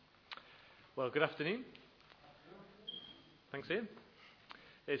Well, good afternoon. Thanks, Ian.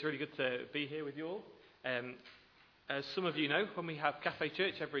 It's really good to be here with you all. As some of you know, when we have Cafe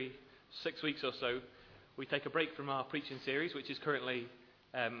Church every 6 weeks or so, we take a break from our preaching series, which is currently,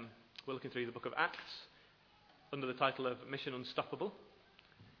 we're looking through the book of Acts under the title of Mission Unstoppable.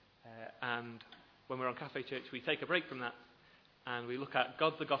 And when we're on Cafe Church, we take a break from that and we look at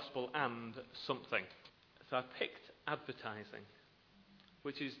God, the Gospel, and something. So I picked advertising,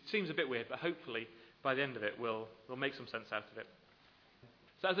 which seems a bit weird, but hopefully by the end of it we'll make some sense out of it.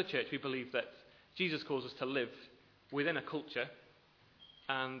 So as a church, we believe that Jesus calls us to live within a culture,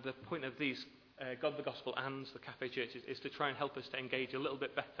 and the point of these God, the Gospel, and the Cafe Churches is to try and help us to engage a little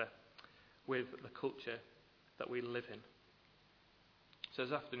bit better with the culture that we live in. So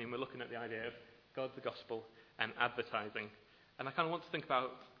this afternoon we're looking at the idea of God, the Gospel, and advertising. And I kind of want to think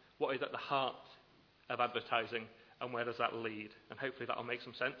about what is at the heart of advertising and where does that lead. And hopefully that will make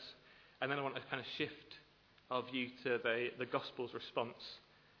some sense. And then I want to kind of shift our view to the Gospel's response.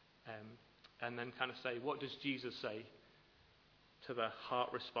 And then kind of say, what does Jesus say to the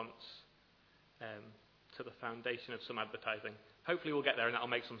heart response, to the foundation of some advertising? Hopefully we'll get there and that'll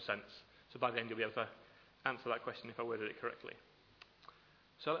make some sense. So by the end you'll be able to answer that question if I worded it correctly.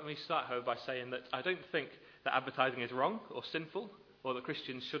 So let me start, however, by saying that I don't think that advertising is wrong or sinful, or that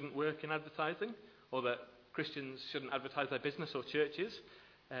Christians shouldn't work in advertising, or that Christians shouldn't advertise their business or churches.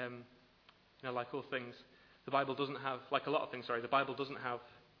 Like all things, the Bible doesn't have, like a lot of things, the Bible doesn't have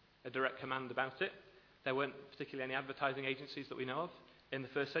a direct command about it. There weren't particularly any advertising agencies that we know of in the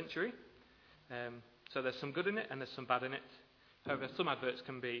first century. So there's some good in it and there's some bad in it. However, some adverts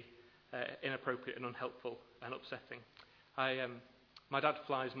can be inappropriate and unhelpful and upsetting. My dad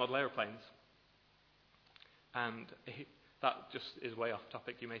flies model aeroplanes, and that just is way off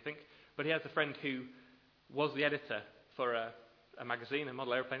topic, you may think. But he has a friend who was the editor for a magazine, a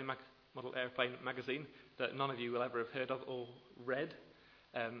model aeroplane magazine that none of you will ever have heard of or read.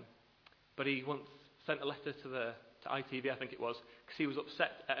 But he once sent a letter to ITV, I think it was, because he was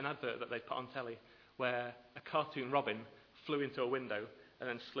upset at an advert that they put on telly where a cartoon robin flew into a window and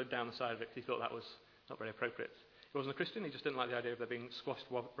then slid down the side of it because he thought that was not very appropriate. He wasn't a Christian, he just didn't like the idea of there being squashed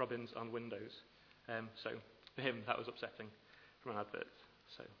robins on windows. So for him, that was upsetting from an advert.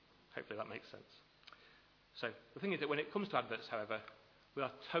 So hopefully that makes sense. So the thing is that when it comes to adverts, however, we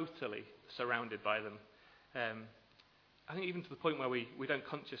are totally surrounded by them. I think even to the point where we don't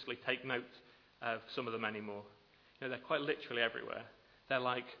consciously take note of some of them anymore. They're quite literally everywhere. They're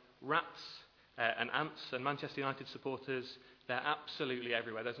like rats and ants and Manchester United supporters. They're absolutely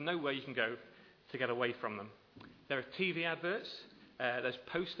everywhere. There's nowhere you can go to get away from them. There are TV adverts. There's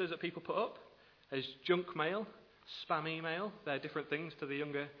posters that people put up. There's junk mail, spam email. They're different things to the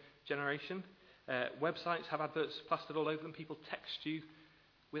younger generation. Websites have adverts plastered all over them. People text you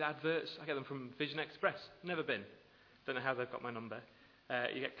with adverts. I get them from Vision Express. Never been. Don't know how they've got my number.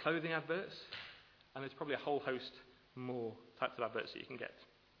 You get clothing adverts. And there's probably a whole host more types of adverts that you can get.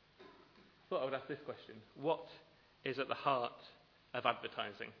 Thought I would ask this question. What is at the heart of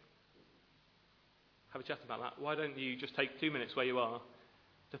advertising? Have a chat about that. Why don't you just take 2 minutes where you are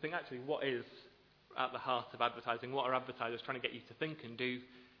to think actually what is at the heart of advertising? What are advertisers trying to get you to think and do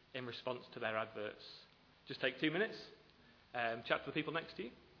in response to their adverts? Just take 2 minutes. Chat to the people next to you.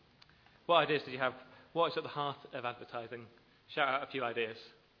 What ideas do you have? What is at the heart of advertising? Shout out a few ideas.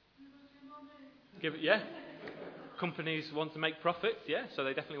 Give it, yeah. Companies want to make profit, yeah, so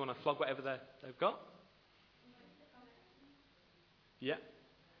they definitely want to flog whatever they've got. Yeah.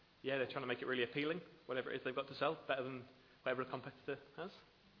 Yeah, they're trying to make it really appealing, whatever it is they've got to sell, better than whatever a competitor has.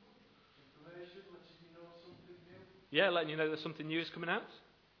 Information, letting you know something new. Yeah, letting you know there's something new is coming out.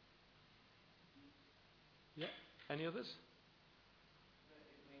 Yeah. Any others?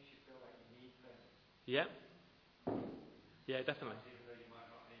 It makes you feel like you need things. Yeah. Yeah, definitely. Even though you might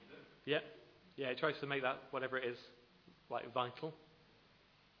not need them. Yeah. Yeah, it tries to make that, whatever it is, like vital.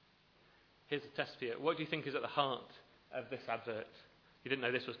 Here's a test for you. What do you think is at the heart of this advert? You didn't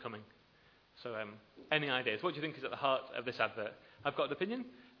know this was coming. So any ideas? What do you think is at the heart of this advert? I've got an opinion,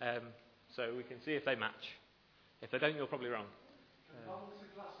 so we can see if they match. If they don't, you're probably wrong. Balance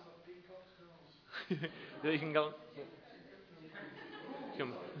a glass on a peacock's nose. You can go. You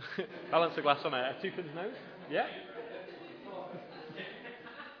can balance a glass on a toucan's nose. Yeah.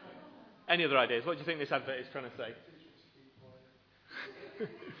 Any other ideas? What do you think this advert is trying to say?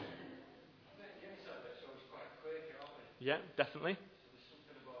 Yeah, definitely.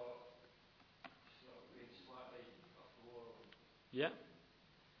 Yeah.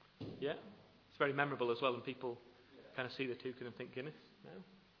 Yeah. It's very memorable as well, and people kind of see the toucan and think Guinness now.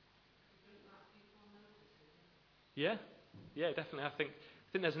 Yeah. Yeah, definitely. I think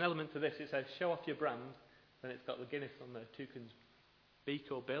think there's an element to this. It says, show off your brand. Then it's got the Guinness on the toucan's beak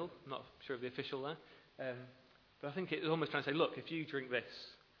or bill. I'm not sure of the official there. But I think it's almost trying to say, look, if you drink this,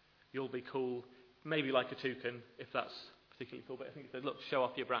 you'll be cool. Maybe like a toucan, if that's particularly cool. But I think it says, look, show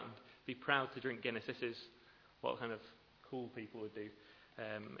off your brand. Be proud to drink Guinness. This is what kind of cool people would do,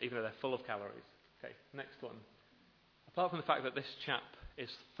 even though they're full of calories. Okay, next one. Apart from the fact that this chap is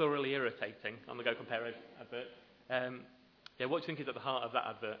thoroughly irritating on the Go Compare advert, what do you think is at the heart of that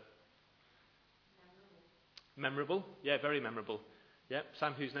advert? Memorable? Yeah, very memorable. Yeah,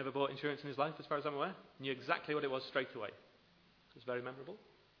 Sam, who's never bought insurance in his life, as far as I'm aware, knew exactly what it was straight away. It was very memorable.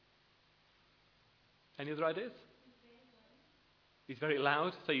 Any other ideas? He's very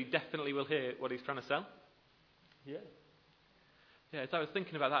loud, so you definitely will hear what he's trying to sell. Yeah. Yeah, as I was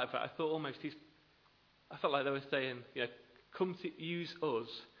thinking about that, I thought almost I felt like they were saying, come to use us,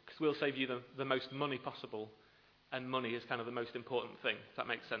 because we'll save you the most money possible, and money is kind of the most important thing, if that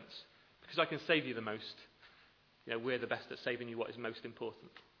makes sense. Because I can save you the most, we're the best at saving you what is most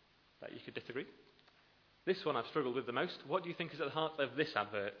important. But you could disagree. This one I've struggled with the most. What do you think is at the heart of this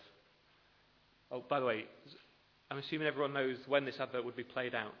advert? Oh, by the way, I'm assuming everyone knows when this advert would be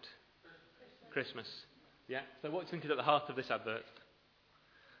played out. Christmas. Yeah. So what do you think is at the heart of this advert?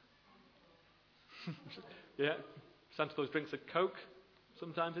 Yeah. Santa Claus drinks a Coke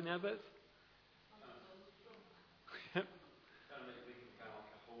sometimes in the adverts. Yep.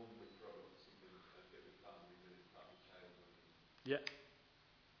 Yeah.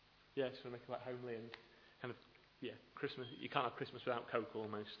 Yeah, just want to make it like homely and kind of, Christmas. You can't have Christmas without Coke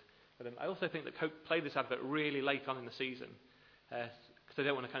almost. But I also think that Coke played this advert really late on in the season because they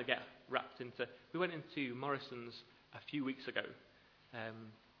don't want to kind of get wrapped into... We went into Morrison's a few weeks ago.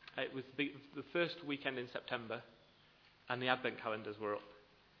 It was the first weekend in September and the advent calendars were up.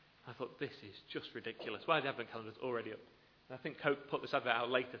 I thought, this is just ridiculous. Why are the advent calendars already up? And I think Coke put this advert out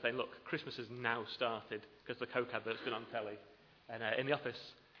later saying, look, Christmas has now started because the Coke advert's been on telly. And in the office,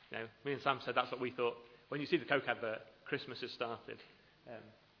 me and Sam said that's what we thought. When you see the Coke advert, Christmas has started.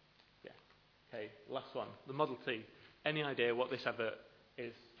 Okay, last one. The Model T. Any idea what this advert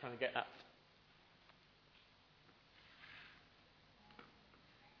is trying to get at?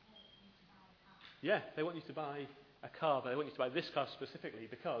 Yeah, they want you to buy a car, but they want you to buy this car specifically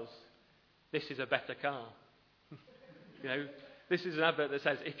because this is a better car. This is an advert that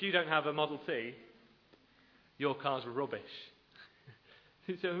says, if you don't have a Model T, your car's rubbish.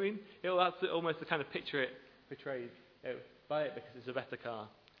 You see what I mean? That's almost the kind of picture it portrays. Buy it because it's a better car.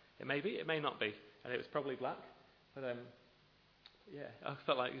 It may be, it may not be. And it was probably black. But I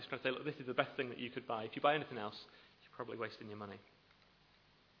felt like he was trying to say, look, this is the best thing that you could buy. If you buy anything else, you're probably wasting your money.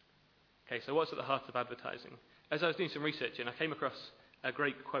 Okay, so what's at the heart of advertising? As I was doing some research, I came across a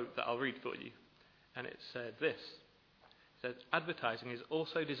great quote that I'll read for you. And it said this. It says, advertising is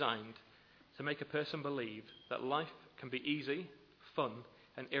also designed to make a person believe that life can be easy, fun,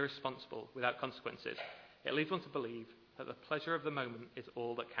 and irresponsible without consequences. It leads one to believe that the pleasure of the moment is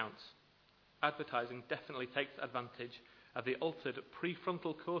all that counts. Advertising definitely takes advantage of the altered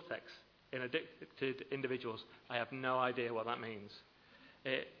prefrontal cortex in addicted individuals. I have no idea what that means.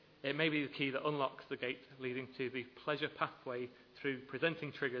 It may be the key that unlocks the gate leading to the pleasure pathway through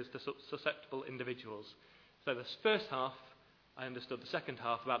presenting triggers to susceptible individuals. So this first half, I understood. The second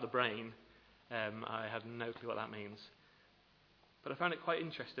half about the brain, I had no clue what that means. But I found it quite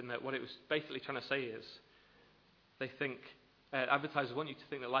interesting that what it was basically trying to say is they think, advertisers want you to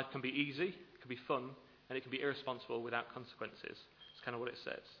think that life can be easy, it can be fun, and it can be irresponsible without consequences. It's kind of what it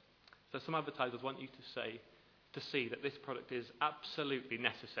says. So some advertisers want you to see that this product is absolutely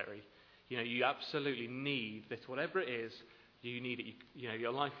necessary. You absolutely need this. Whatever it is, you need it.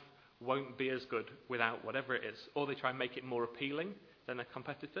 Your life won't be as good without whatever it is. Or they try and make it more appealing than a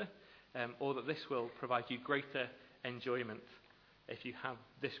competitor. Or that this will provide you greater enjoyment if you have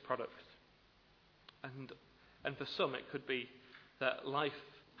this product. And for some, it could be that life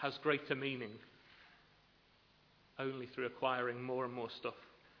has greater meaning only through acquiring more and more stuff,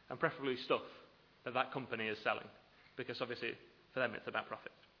 and preferably stuff that company is selling, because obviously for them it's about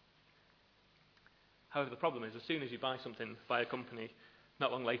profit. However, the problem is as soon as you buy something by a company,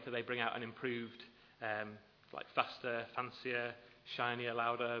 not long later they bring out an improved, like faster, fancier, shinier,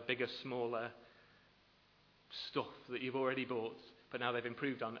 louder, bigger, smaller stuff that you've already bought, but now they've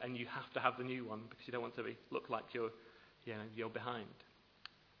improved on, and you have to have the new one because you don't want to look like you're behind.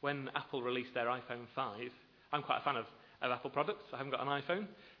 When Apple released their iPhone 5, I'm quite a fan of Apple products. I haven't got an iPhone,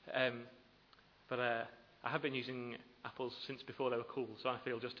 but I have been using Apples since before they were cool, so I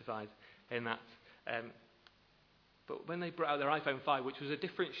feel justified in that. But when they brought out their iPhone 5, which was a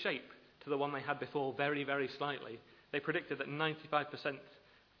different shape to the one they had before, very, very slightly, they predicted that 95%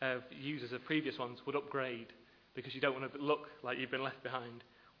 users of previous ones would upgrade because you don't want to look like you've been left behind,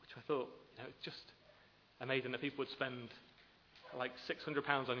 which I thought, it's just amazing that people would spend like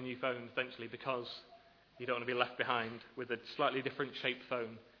 £600 on a new phone essentially because you don't want to be left behind with a slightly different shaped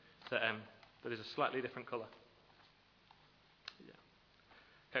phone that is a slightly different colour.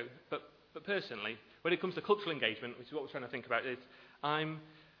 Yeah. Okay, but personally, when it comes to cultural engagement, which is what we're trying to think about, is I'm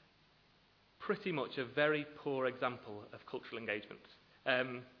pretty much a very poor example of cultural engagement,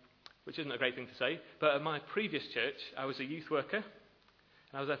 which isn't a great thing to say. But at my previous church, I was a youth worker,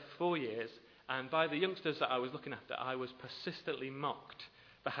 and I was there for 4 years, and by the youngsters that I was looking after, I was persistently mocked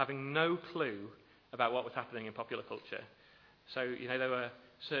for having no clue about what was happening in popular culture. So, there were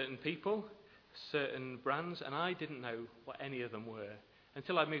certain people, certain brands, and I didn't know what any of them were.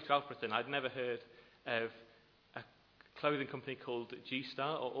 Until I moved to Alfreton, I'd never heard of a clothing company called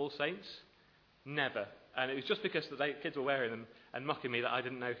G-Star or All Saints. Never. And it was just because the kids were wearing them and mocking me that I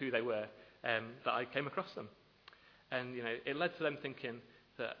didn't know who they were that I came across them. And, it led to them thinking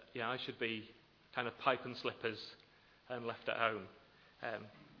that, I should be kind of pipe and slippers and left at home.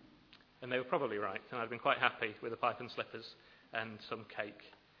 And they were probably right, and I'd been quite happy with the pipe and slippers and some cake.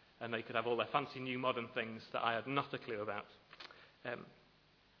 And they could have all their fancy new modern things that I had not a clue about.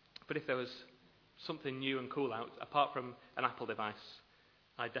 But if there was something new and cool out, apart from an Apple device,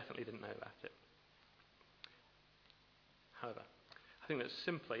 I definitely didn't know about it. However, I think that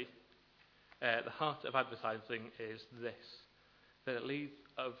simply the heart of advertising is this, that it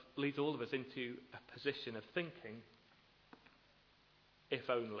leads all of us into a position of thinking, if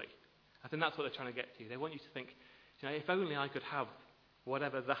only. I think that's what they're trying to get to. They want you to think, if only I could have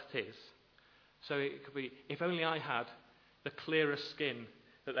whatever that is. So it could be, if only I had the clearest skin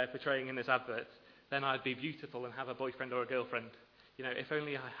that they're portraying in this advert, then I'd be beautiful and have a boyfriend or a girlfriend. If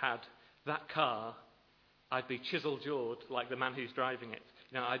only I had that car, I'd be chisel-jawed like the man who's driving it.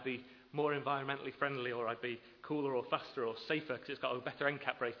 I'd be more environmentally friendly, or I'd be cooler or faster or safer because it's got a better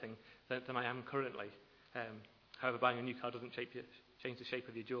NCAP rating than I am currently. However, buying a new car doesn't change the shape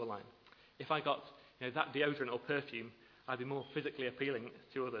of your jawline. If I got that deodorant or perfume, I'd be more physically appealing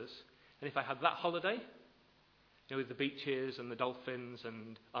to others. And if I had that holiday, with the beaches and the dolphins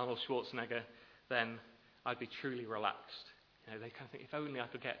and Arnold Schwarzenegger, then I'd be truly relaxed. They kind of think, if only I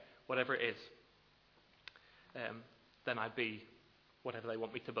could get whatever it is, then I'd be whatever they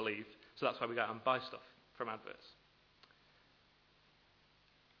want me to believe. So that's why we go out and buy stuff from adverts.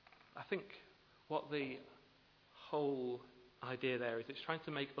 I think what the whole idea there is, it's trying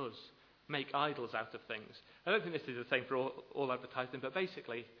to make us make idols out of things. I don't think this is the same for all advertising, but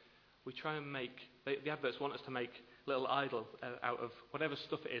basically we try and make, the adverts want us to make little idols out of whatever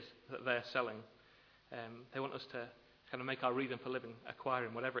stuff it is that they're selling. They want us to kind of make our reason for living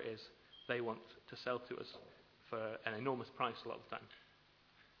acquiring whatever it is they want to sell to us for an enormous price a lot of the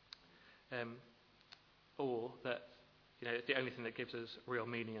time. Or that it's the only thing that gives us real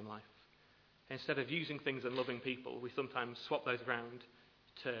meaning in life. Instead of using things and loving people, we sometimes swap those around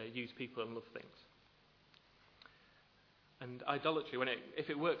to use people and love things. And idolatry, if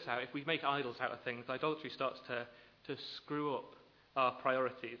it works out, if we make idols out of things, idolatry starts to screw up our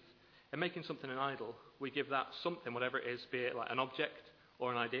priorities. And making something an idol, we give that something, whatever it is, be it like an object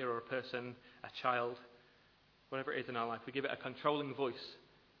or an idea or a person, a child, whatever it is in our life, we give it a controlling voice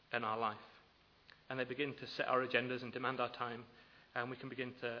in our life. And they begin to set our agendas and demand our time, and we can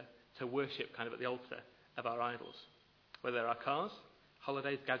begin to worship kind of at the altar of our idols. Whether they're our cars,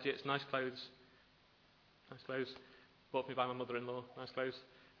 holidays, gadgets, nice clothes, bought me by my mother-in-law, nice clothes,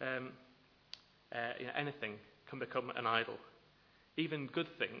 anything can become an idol. Even good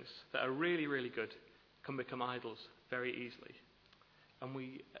things that are really, really good can become idols very easily. And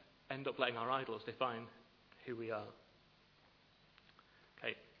we end up letting our idols define who we are.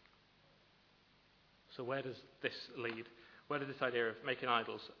 Okay. So where does this lead? Where does this idea of making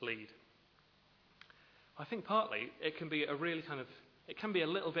idols lead? I think partly it can be it can be a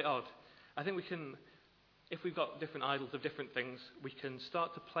little bit odd. I think we can, if we've got different idols of different things, we can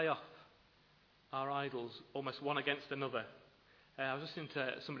start to play off our idols almost one against another. I was listening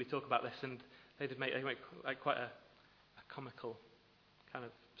to somebody talk about this, and they make like quite a comical kind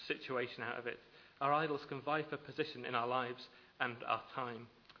of situation out of it. Our idols can vie for position in our lives and our time.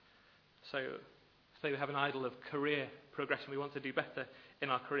 So, say we have an idol of career progression. We want to do better in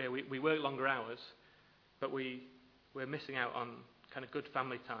our career. We work longer hours, but we're missing out on kind of good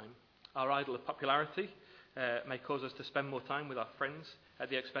family time. Our idol of popularity may cause us to spend more time with our friends at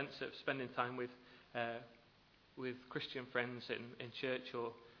the expense of spending time with Christian friends in church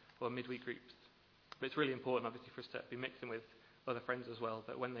or midweek groups. But it's really important, obviously, for us to be mixing with other friends as well,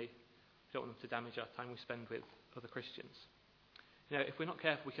 but we don't want them to damage our time we spend with other Christians. if we're not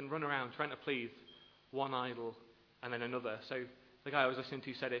careful, we can run around trying to please one idol and then another. So the guy I was listening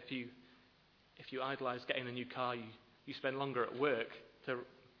to said if you idolize getting a new car, you spend longer at work to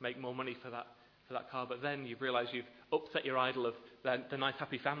make more money for that car, but then you realise you've upset your idol of the nice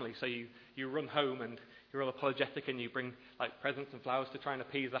happy family, so you run home and you're all apologetic and you bring like presents and flowers to try and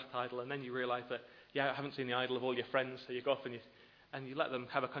appease that idol, and then you realise that I haven't seen the idol of all your friends, so you go off and you let them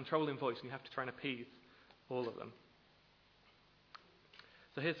have a controlling voice and you have to try and appease all of them.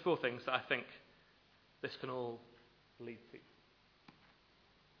 So here's 4 things that I think this can all lead to.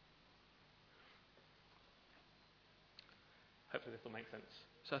 Hopefully this will make sense.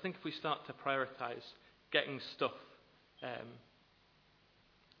 So I think if we start to prioritise getting stuff,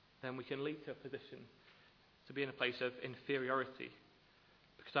 then we can lead to a position to be in a place of inferiority,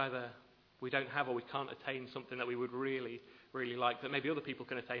 because either we don't have or we can't attain something that we would really, really like, that maybe other people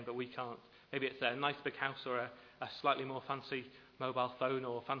can attain but we can't. Maybe it's a nice big house or a slightly more fancy mobile phone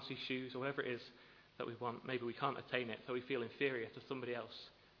or fancy shoes or whatever it is that we want. Maybe we can't attain it, so we feel inferior to somebody else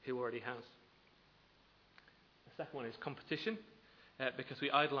who already has. The second one is competition. Because we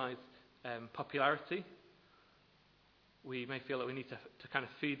idolise popularity, we may feel that we need to kind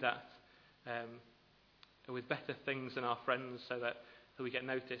of feed that with better things than our friends so that we get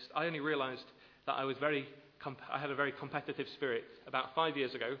noticed. I only realised that I had a very competitive spirit about 5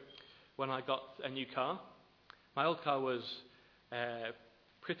 years ago when I got a new car. My old car was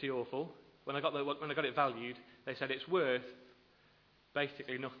pretty awful. When I got it valued, they said it's worth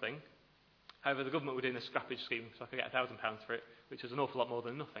basically nothing. However, the government were doing a scrappage scheme, so I could get £1,000 for it, which is an awful lot more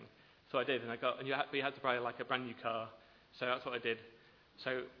than nothing. So I did, and you had to buy like a brand new car, so that's what I did.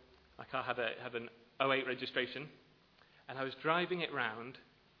 So my car had an 08 registration, and I was driving it round,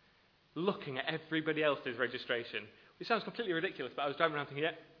 looking at everybody else's registration, which sounds completely ridiculous, but I was driving around thinking,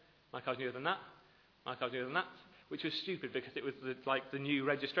 my car's newer than that, my car's newer than that, which was stupid because it was the new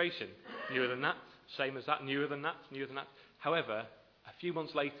registration, newer than that, same as that, newer than that, newer than that. However, a few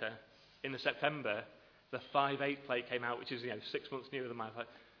months later, in September, the 5/8 plate came out, which is 6 months newer than mine.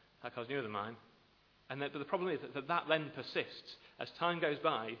 That car's newer than mine. And the problem is that then persists. As time goes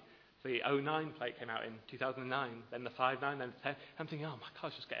by, the 09 plate came out in 2009, then the 5/9, then the 10. I'm thinking, my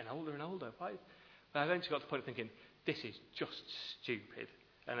car's just getting older and older. Why? But I eventually got to the point of thinking, this is just stupid.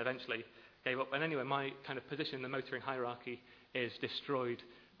 And eventually gave up. And anyway, my kind of position in the motoring hierarchy is destroyed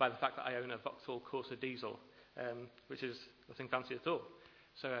by the fact that I own a Vauxhall Corsa diesel, which is nothing fancy at all.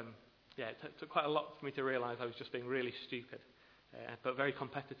 So, it took quite a lot for me to realise I was just being really stupid, but very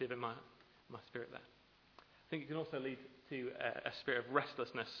competitive in my spirit there. I think it can also lead to a spirit of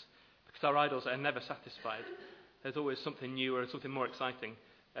restlessness, because our idols are never satisfied. There's always something new or something more exciting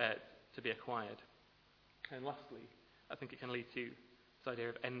to be acquired. And lastly, I think it can lead to this idea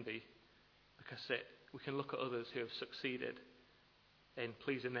of envy, because we can look at others who have succeeded in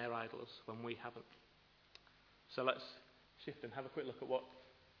pleasing their idols when we haven't. So let's shift and have a quick look at what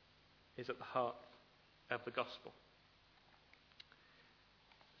is at the heart of the gospel.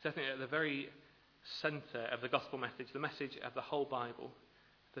 So I think at the very centre of the gospel message, the message of the whole Bible,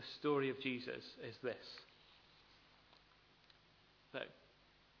 the story of Jesus is this: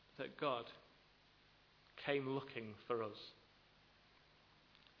 that God came looking for us.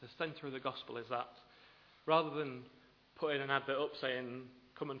 The centre of the gospel is that rather than putting an advert up saying,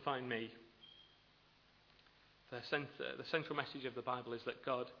 "Come and find me," the central message of the Bible is that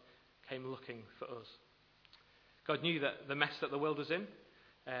God came looking for us. God knew that the mess that the world was in,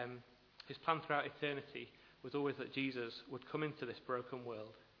 his plan throughout eternity was always that Jesus would come into this broken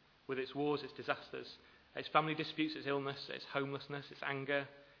world with its wars, its disasters, its family disputes, its illness, its homelessness, its anger,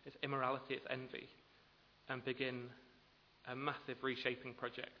 its immorality, its envy, and begin a massive reshaping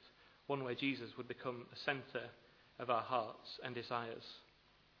project, one where Jesus would become the centre of our hearts and desires,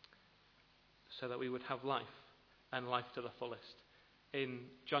 so that we would have life, and life to the fullest. In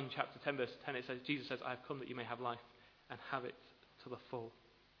John chapter 10 verse 10 it says, Jesus says, "I have come that you may have life and have it to the full."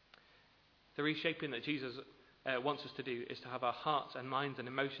 The reshaping that Jesus wants us to do is to have our hearts and minds and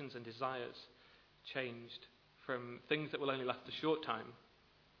emotions and desires changed from things that will only last a short time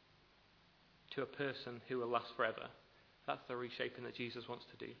to a person who will last forever. That's the reshaping that Jesus wants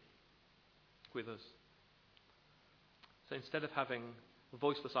to do with us. So instead of having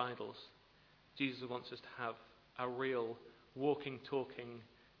voiceless idols, Jesus wants us to have a real, walking, talking,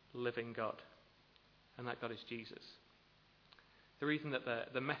 living God. And that God is Jesus. The reason that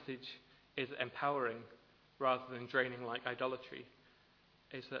the message is empowering rather than draining like idolatry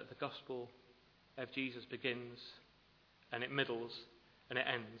is that the gospel of Jesus begins and it middles and it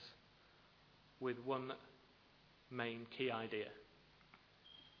ends with one main key idea.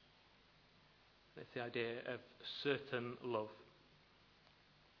 It's the idea of certain love.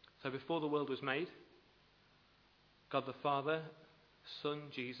 So before the world was made, God the Father, Son,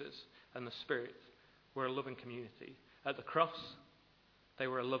 Jesus, and the Spirit were a loving community. At the cross, they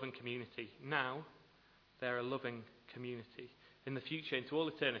were a loving community. Now, they're a loving community. In the future, into all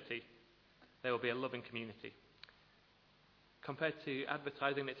eternity, they will be a loving community. Compared to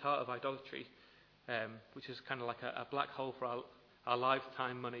advertising its heart of idolatry, which is kind of like a black hole for our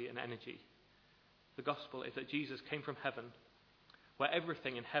lifetime, money, and energy, the gospel is that Jesus came from heaven, where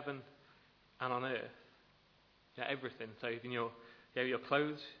everything in heaven and on earth, everything, so even your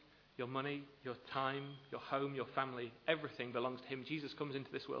clothes, your money, your time, your home, your family, everything belongs to him. Jesus comes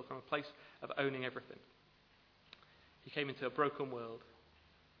into this world from a place of owning everything. He came into a broken world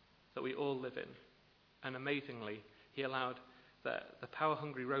that we all live in, and amazingly, he allowed the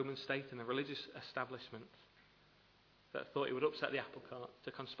power-hungry Roman state and the religious establishment that thought it would upset the apple cart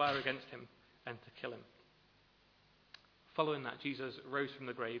to conspire against him and to kill him. Following that, Jesus rose from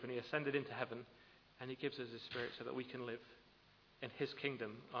the grave and he ascended into heaven, and he gives us his Spirit so that we can live in his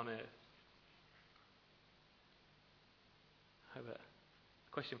kingdom on earth. However,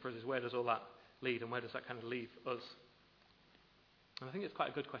 the question for us is, where does all that lead, and where does that kind of leave us? And I think it's quite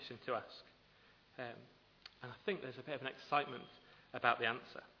a good question to ask. And I think there's a bit of an excitement about the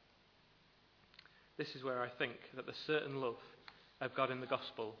answer. This is where I think that the certain love of God in the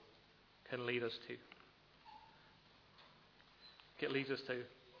gospel can lead us to. It leads us to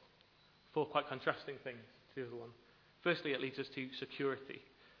four quite contrasting things to the other one. Firstly, it leads us to security,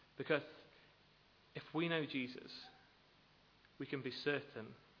 because if we know Jesus, we can be certain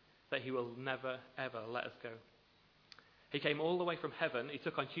that he will never, ever let us go. He came all the way from heaven. He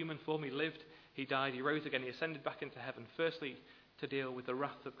took on human form. He lived. He died. He rose again. He ascended back into heaven. Firstly, to deal with the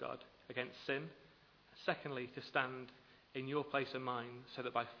wrath of God against sin. Secondly, to stand in your place and mine so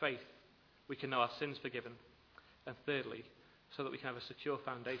that by faith we can know our sins forgiven. And thirdly, so that we can have a secure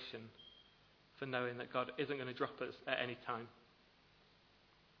foundation for knowing that God isn't going to drop us at any time,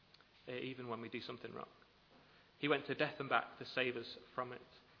 even when we do something wrong. He went to death and back to save us from it.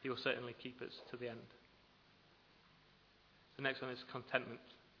 He will certainly keep us to the end. The next one is contentment.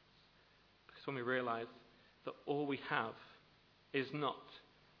 Because when we realise that all we have is not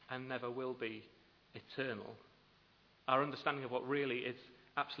and never will be eternal, our understanding of what really is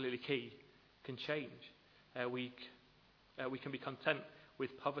absolutely key can change. We can be content with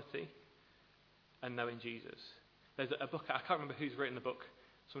poverty and knowing Jesus. There's a book, I can't remember who's written the book.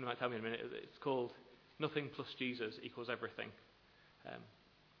 Someone might tell me in a minute. It's called Nothing Plus Jesus Equals Everything. Can't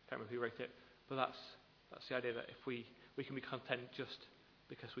remember who wrote it, but that's the idea that if we can be content just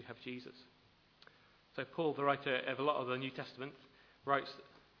because we have Jesus. So Paul, the writer of a lot of the New Testament, writes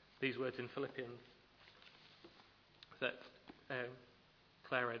these words in Philippians that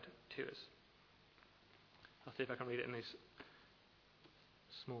Claire read to us. I'll see if I can read it in this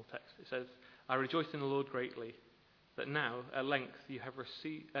small text. It says, "I rejoice in the Lord greatly that now, at length, you have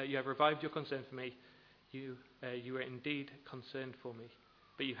revived your concern for me. You were indeed concerned for me,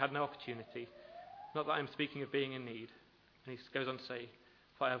 but you had no opportunity. Not that I am speaking of being in need." And he goes on to say,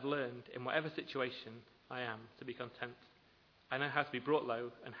 "For I have learned in whatever situation I am to be content. I know how to be brought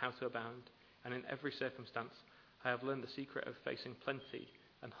low and how to abound. And in every circumstance I have learned the secret of facing plenty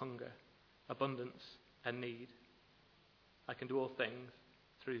and hunger, abundance and need. I can do all things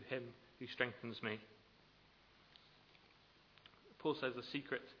through him who strengthens me." Paul says the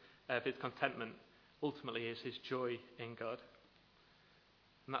secret of his contentment ultimately is his joy in God.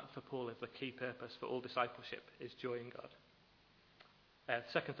 And that for Paul is the key purpose for all discipleship, is joy in God.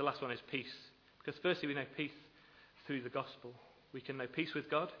 Second to last one is peace. Because firstly we know peace through the gospel. We can know peace with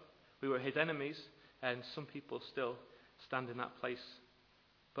God. We were his enemies, and some people still stand in that place.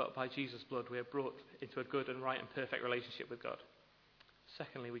 But by Jesus' blood we are brought into a good and right and perfect relationship with God.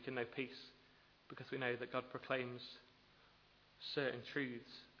 Secondly, we can know peace because we know that God proclaims certain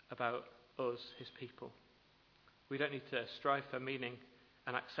truths about us, his people. We don't need to strive for meaning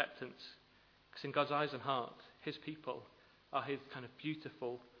and acceptance, because in God's eyes and heart, his people are his kind of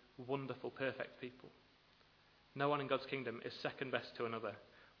beautiful, wonderful, perfect people. No one in God's kingdom is second best to another.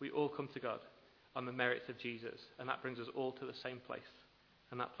 We all come to God on the merits of Jesus, and that brings us all to the same place,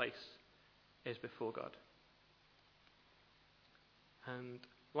 and that place is before God. And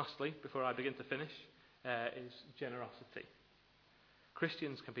lastly, before I begin to finish, is generosity.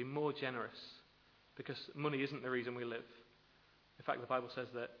 Christians can be more generous because money isn't the reason we live. In fact, the Bible says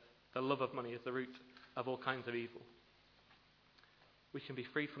that the love of money is the root of all kinds of evil. We can be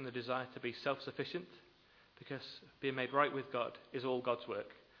free from the desire to be self-sufficient because being made right with God is all God's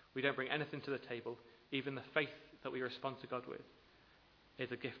work. We don't bring anything to the table. Even the faith that we respond to God with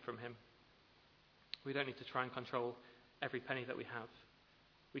is a gift from him. We don't need to try and control every penny that we have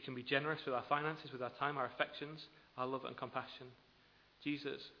We can be generous with our finances, with our time, our affections, our love and compassion.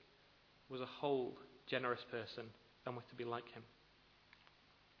 Jesus was a whole, generous person, and we're to be like him.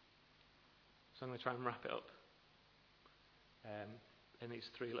 So I'm going to try and wrap it up in these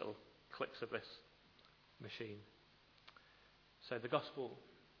 3 little clicks of this machine. So the gospel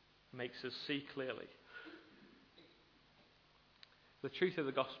makes us see clearly. The truth of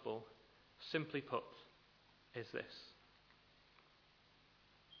the gospel, simply put, is this.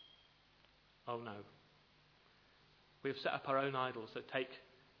 Oh no. We have set up our own idols that take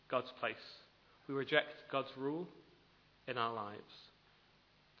God's place. We reject God's rule in our lives.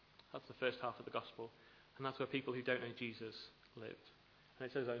 That's the first half of the gospel. And that's where people who don't know Jesus lived. And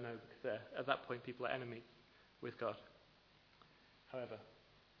it says, oh no, because at that point people are enemies with God. However,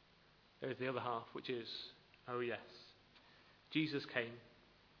 there is the other half, which is, oh yes. Jesus came.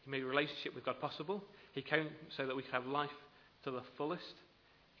 He made a relationship with God possible. He came so that we could have life to the fullest.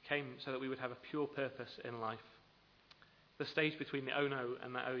 He came so that we would have a pure purpose in life. The stage between the oh no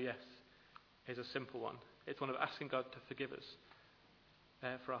and the oh yes is a simple one. It's one of asking God to forgive us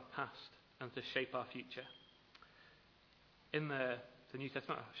for our past and to shape our future. In the New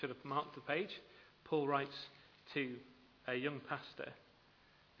Testament, I should have marked the page, Paul writes to a young pastor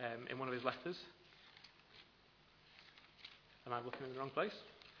in one of his letters. And I'm looking in the wrong place.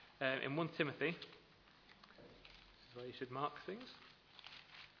 In 1 Timothy, this is where you should mark things.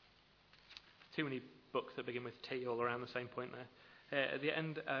 Too many books that begin with T all around the same point there. At the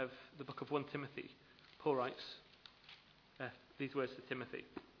end of the book of 1 Timothy, Paul writes these words to Timothy.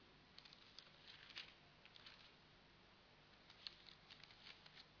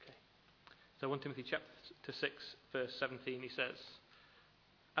 Okay. So 1 Timothy chapter 6, verse 17, he says,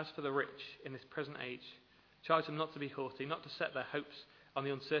 "As for the rich in this present age, charge them not to be haughty, not to set their hopes on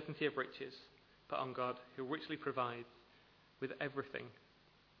the uncertainty of riches, but on God, who richly provides with everything.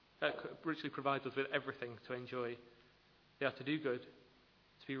 Richly provides us with everything to enjoy. They are to do good,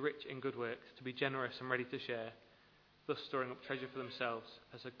 to be rich in good works, to be generous and ready to share, thus storing up treasure for themselves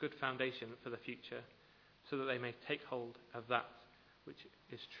as a good foundation for the future, so that they may take hold of that which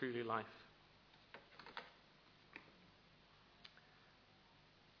is truly life."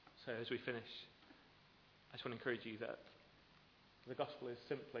 So as we finish, I just want to encourage you that the gospel is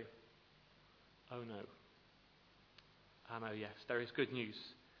simply, oh no, and oh yes. There is good news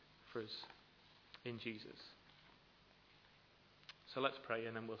for us in Jesus. So let's pray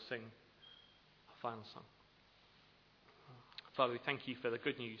and then we'll sing our final song. Father, we thank you for the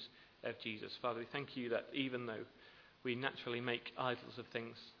good news of Jesus. Father, we thank you that even though we naturally make idols of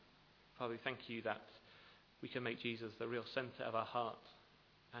things, Father, we thank you that we can make Jesus the real centre of our heart.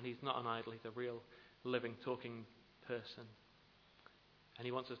 And he's not an idol, he's a real living, talking person. And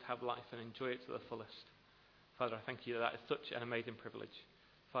he wants us to have life and enjoy it to the fullest. Father, I thank you that is such an amazing privilege.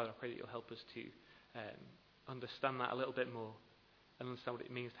 Father, I pray that you'll help us to understand that a little bit more and understand what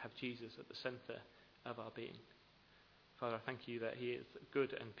it means to have Jesus at the centre of our being. Father, I thank you that he is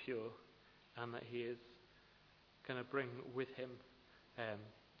good and pure and that he is going to bring with him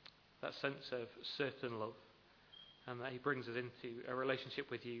that sense of certain love, and that he brings us into a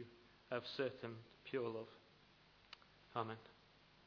relationship with you of certain pure love. Amen.